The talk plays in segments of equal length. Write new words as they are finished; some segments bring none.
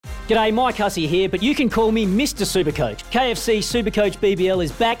G'day, Mike Hussey here, but you can call me Mr. Supercoach. KFC Supercoach BBL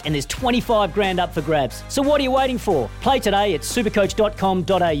is back and there's 25 grand up for grabs. So what are you waiting for? Play today at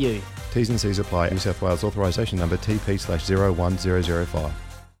supercoach.com.au. T's and C's apply. New South Wales authorisation number TP/01005.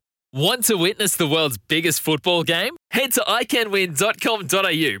 Want to witness the world's biggest football game? Head to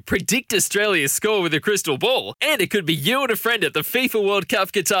iCanWin.com.au, predict Australia's score with a crystal ball, and it could be you and a friend at the FIFA World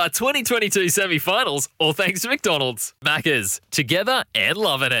Cup Qatar 2022 semi-finals, all thanks to McDonald's. Maccas, together and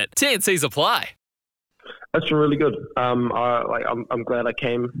loving it. T&Cs apply. That's really good. I'm glad I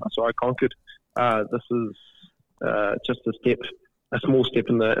came, so I conquered. This is just a small step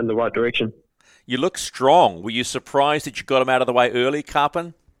in the right direction. You look strong. Were you surprised that you got him out of the way early,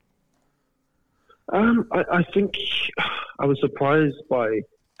 Carpen? I think I was surprised by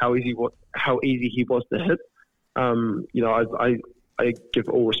how easy he was to hit. I give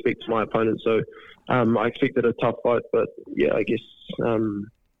all respect to my opponent, so I expected a tough fight. But yeah, I guess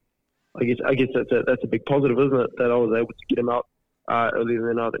that's a big positive, isn't it? That I was able to get him out earlier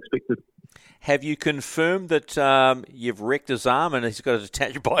than I'd expected. Have you confirmed that you've wrecked his arm and he's got a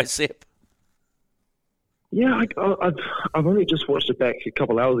detached bicep? Yeah, I've only just watched it back a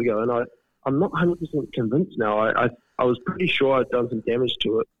couple hours ago, and I'm not 100% convinced now. I was pretty sure I'd done some damage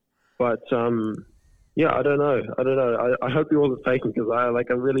to it, but yeah, I don't know. I hope he wasn't faking, because I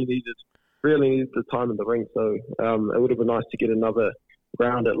really needed the time in the ring. So it would have been nice to get another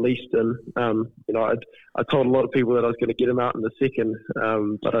round at least. And I told a lot of people that I was going to get him out in the second,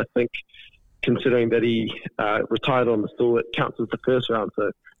 but I think considering that he retired on the stool, it counts as the first round.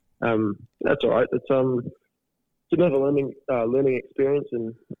 So that's all right. It's another learning experience,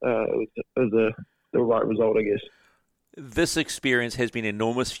 and it was the right result, I guess. This experience has been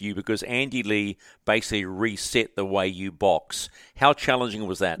enormous for you because Andy Lee basically reset the way you box. How challenging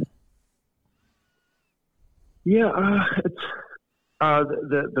was that? Yeah,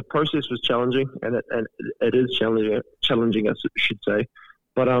 the process was challenging, and it is challenging, I should say.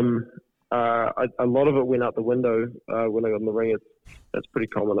 But a lot of it went out the window when I got in the ring. That's pretty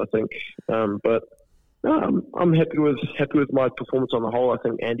common, I think. But I'm happy with my performance on the whole. I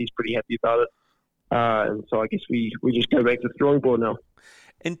think Andy's pretty happy about it. And so I guess we just go back to the drawing board now.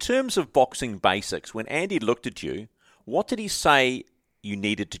 In terms of boxing basics, when Andy looked at you, what did he say you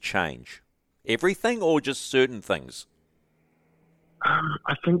needed to change? Everything or just certain things?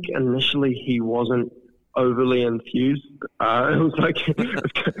 I think initially he wasn't overly enthused. It was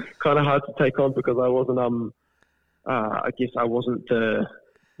kind of hard to take on because I wasn't. I guess I wasn't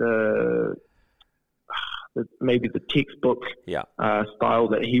maybe the textbook style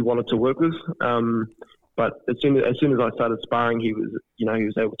that he wanted to work with. But as soon as I started sparring, he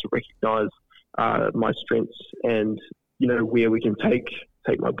was able to recognise my strengths and where we can take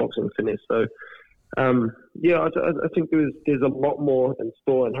my boxing finesse. So I think there's a lot more in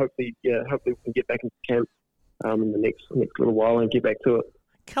store, and hopefully we can get back into camp in the next little while and get back to it.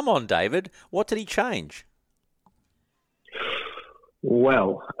 Come on, David. What did he change?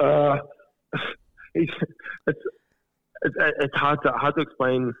 Well, it's hard to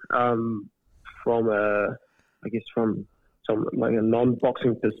explain from some like a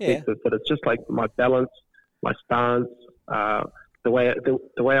non-boxing perspective, but it's just like my balance, my stance, the way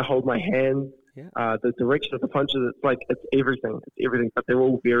I hold my hands, the direction of the punches. It's everything. But they're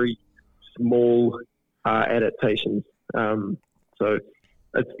all very small adaptations. So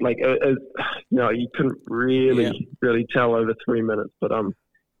it's like you couldn't really tell over 3 minutes, but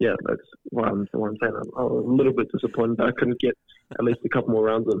yeah, that's what I'm saying. I'm a little bit disappointed that I couldn't get at least a couple more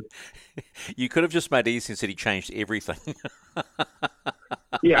rounds in. You could have just made it easy and said he changed everything.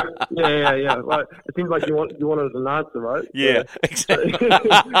 Yeah. Well, it seems like you wanted an answer, right? Yeah, exactly.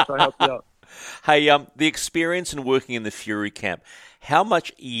 So I helped you out. Hey, the experience in working in the Fury camp, how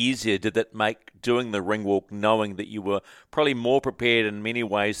much easier did that make doing the ring walk, knowing that you were probably more prepared in many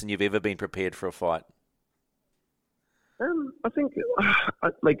ways than you've ever been prepared for a fight? I think,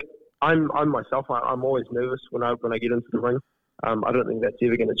 I'm myself. I'm always nervous when I get into the ring. I don't think that's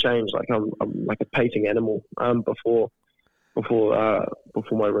ever going to change. Like I'm like a pacing animal before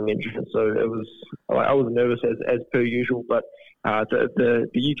my ring entrance. So it was. I was nervous as per usual, but the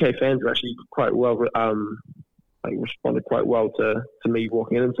UK fans were actually quite well. Responded quite well to me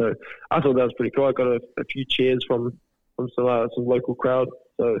walking in. So I thought that was pretty cool. I got a few cheers from some local crowd.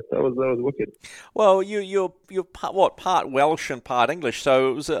 So that was wicked. Well, you're part Welsh and part English, so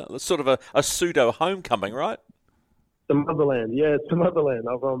it was a sort of a pseudo homecoming, right? The motherland, yeah, it's the motherland.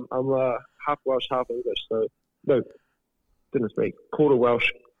 I'm half Welsh, half English. So no, goodness me, quarter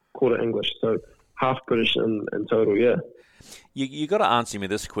Welsh, quarter English. So half British in total, yeah. You got to answer me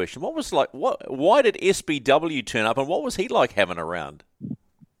this question. Why did SBW turn up, and what was he like having around?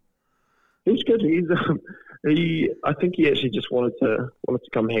 He's good. I think he actually just wanted to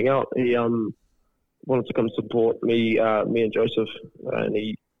come hang out. He wanted to come support me and Joseph, and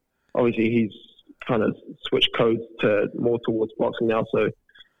he's kind of switched codes to more towards boxing now. So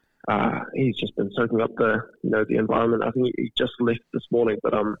he's just been soaking up the environment. I think he just left this morning,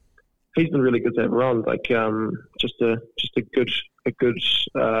 but he's been really good to have around. Like just a good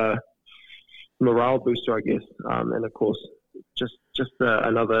morale booster, I guess. And of course, just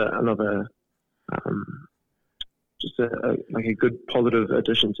another just a good positive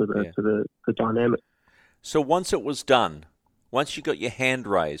addition to the dynamic. So once it was done, once you got your hand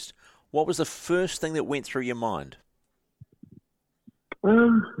raised, what was the first thing that went through your mind?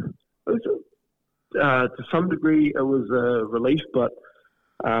 To some degree, it was a relief, but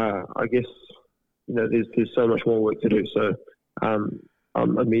I guess there's so much more work to do. So I'm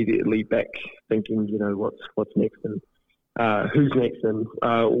immediately back thinking, what's next and who's next and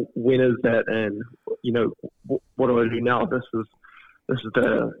when is that, and what do I do now? This is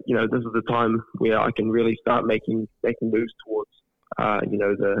the time where I can really start making moves towards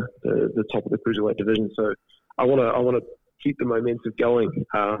the top of the cruiserweight division. So I want to keep the momentum going,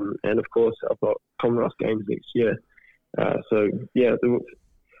 and of course I've got Commonwealth Games next year. So yeah, the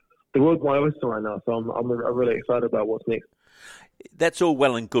world's my oyster right now. So I'm really excited about what's next. That's all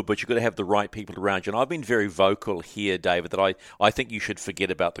well and good, but you've got to have the right people around you. And I've been very vocal here, David, that I think you should forget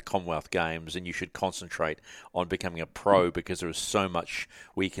about the Commonwealth Games and you should concentrate on becoming a pro, because there is so much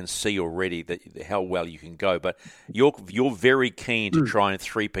we can see already that how well you can go. But you're very keen to try and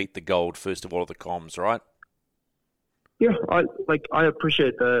three-peat the gold first of all at the comms, right? Yeah, I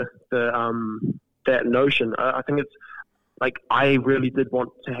appreciate that notion. I think it's like I really did want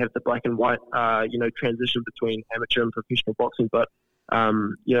to have the black and white, transition between amateur and professional boxing. But,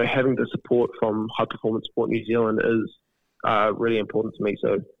 having the support from High Performance Sport New Zealand is really important to me.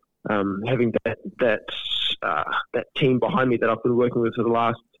 So having that team behind me that I've been working with for the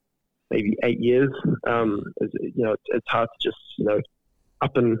last maybe 8 years, it's hard to just,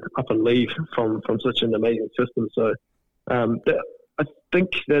 up and leave from such an amazing system. So I think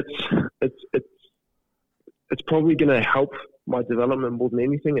it's probably going to help my development more than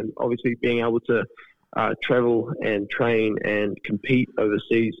anything, and obviously being able to travel and train and compete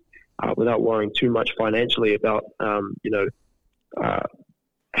overseas without worrying too much financially about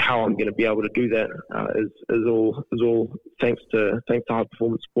how I'm going to be able to do that is all thanks to High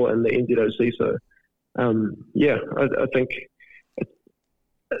Performance Sport and the NZOC. So I think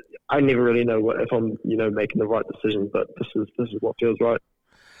I never really know if I'm making the right decision, but this is what feels right.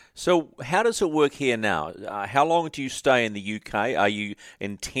 So how does it work here now? How long do you stay in the UK? Are you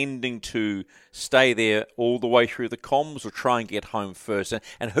intending to stay there all the way through the comms, or try and get home first?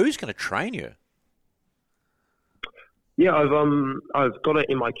 And who's going to train you? Yeah, I've got an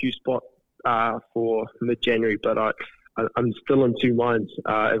MIQ spot for mid-January, but I'm still in two minds.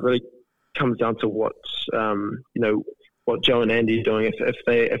 It really comes down to what Joe and Andy are doing.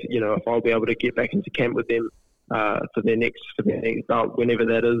 If I'll be able to get back into camp with them for their next bout, whenever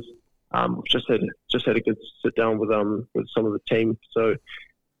that is. We've just had a good sit down with some of the team. So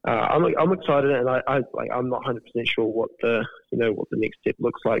I'm excited, and I'm not 100% sure what the next step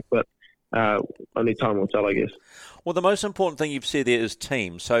looks like, but only time will tell, I guess. Well, the most important thing you've said there is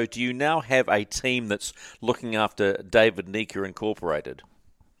team. So do you now have a team that's looking after David Nika Incorporated?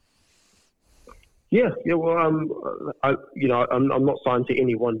 Yeah. Well, I'm not signed to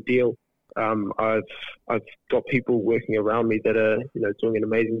any one deal. I've got people working around me that are doing an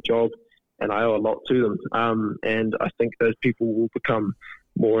amazing job, and I owe a lot to them. And I think those people will become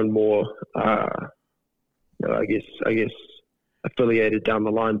more and more, I guess, affiliated down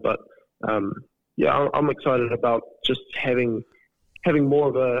the line. But I'm excited about just having more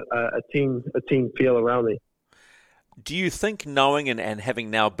of a team feel around me. Do you think, knowing and having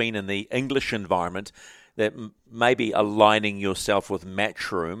now been in the English environment, that maybe aligning yourself with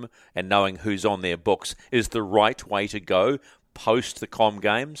Matchroom and knowing who's on their books is the right way to go post the Com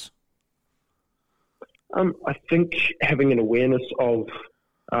Games? I think having an awareness of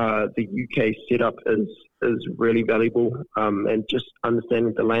the UK setup is really valuable, and just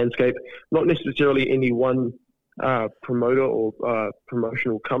understanding the landscape. Not necessarily any one promoter or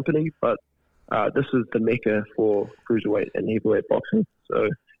promotional company, but this is the mecca for cruiserweight and heavyweight boxing. So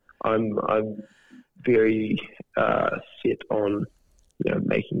I'm very set on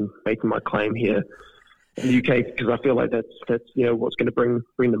making my claim here in the UK, because I feel like that's what's going to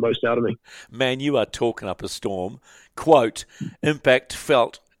bring the most out of me. Man, you are talking up a storm. Quote, impact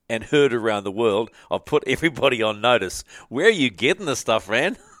felt and heard around the world. I've put everybody on notice. Where are you getting this stuff,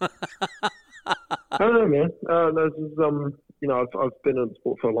 man? I don't know, man. This is I've been in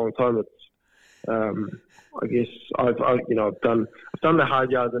sport for a long time. I guess I've done the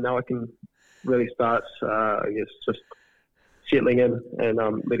hard yards, and now I can really start, just settling in and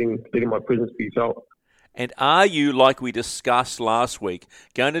letting my presence be felt. And are you, like we discussed last week,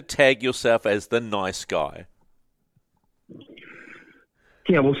 going to tag yourself as the nice guy?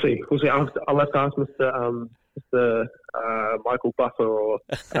 Yeah, we'll see. I'll have to ask Mr. Michael Buffer or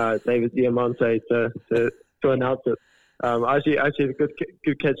David Diamante to announce it. I actually had a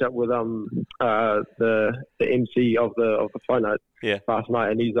good catch up with the MC of the fight night last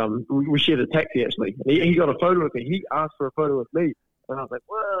night, and he's we shared a taxi actually. And he got a photo with me. He asked for a photo with me, and I was like,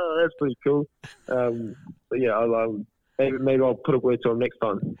 "Well, that's pretty cool." But yeah, I'll maybe I'll put a word to him next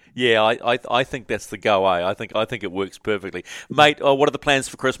time. Yeah, I think that's the go. I think it works perfectly, mate. What are the plans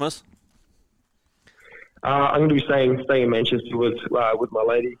for Christmas? I'm going to be staying in Manchester with my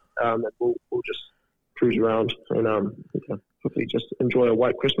lady, and we'll just cruise around and hopefully just enjoy a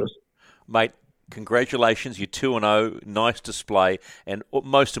white Christmas. Mate, congratulations! You're 2-0. Nice display, and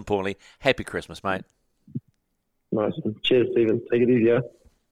most importantly, happy Christmas, mate. Nice. Cheers, Stephen. Take it easy.